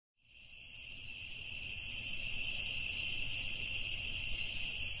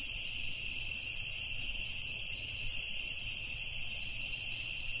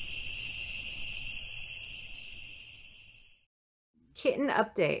kitten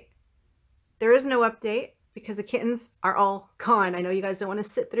update. There is no update because the kittens are all gone. I know you guys don't want to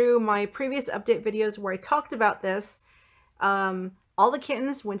sit through my previous update videos where I talked about this. All the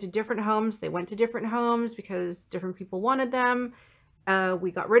kittens went to different homes. They went to different homes because different people wanted them.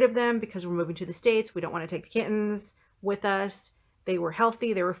 We got rid of them because we're moving to the States. We don't want to take the kittens with us. They were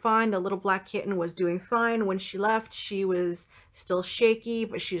healthy. They were fine. The little black kitten was doing fine. When she left, she was still shaky,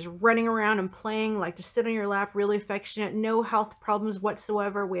 but she's running around and playing, like to sit on your lap, really affectionate. No health problems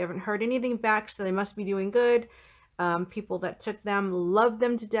whatsoever. We haven't heard anything back, so they must be doing good. People that took them loved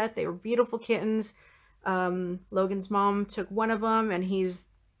them to death. They were beautiful kittens. Logan's mom took one of them, and he's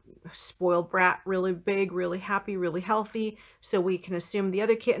spoiled brat, really big, really happy, really healthy. So we can assume the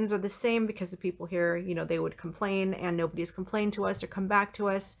other kittens are the same because the people here, you know, they would complain and nobody's complained to us or come back to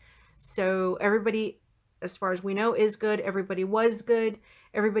us. So everybody, as far as we know, is good. Everybody was good.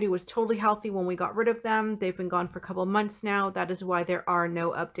 Everybody was totally healthy when we got rid of them. They've been gone for a couple of months now. That is why there are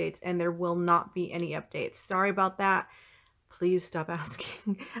no updates, and there will not be any updates. Sorry about that. Please stop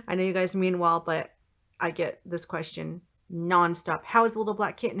asking. I know you guys mean well, but I get this question nonstop. How is the little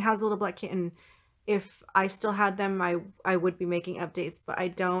black kitten? How's the little black kitten? If I still had them, I would be making updates, but I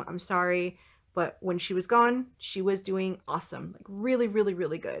don't. I'm sorry. But when she was gone, she was doing awesome. Like really, really,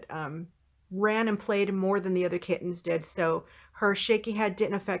 really good. Ran and played more than the other kittens did. So her shaky head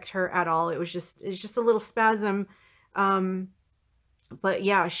didn't affect her at all. It's just a little spasm. But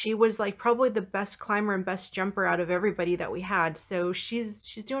yeah, she was like probably the best climber and best jumper out of everybody that we had. So she's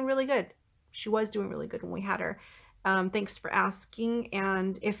doing really good. She was doing really good when we had her. Thanks for asking,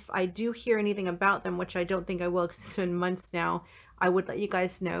 and if I do hear anything about them, which I don't think I will because it's been months now, I would let you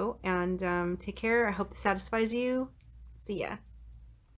guys know, and take care. I hope this satisfies you. See ya.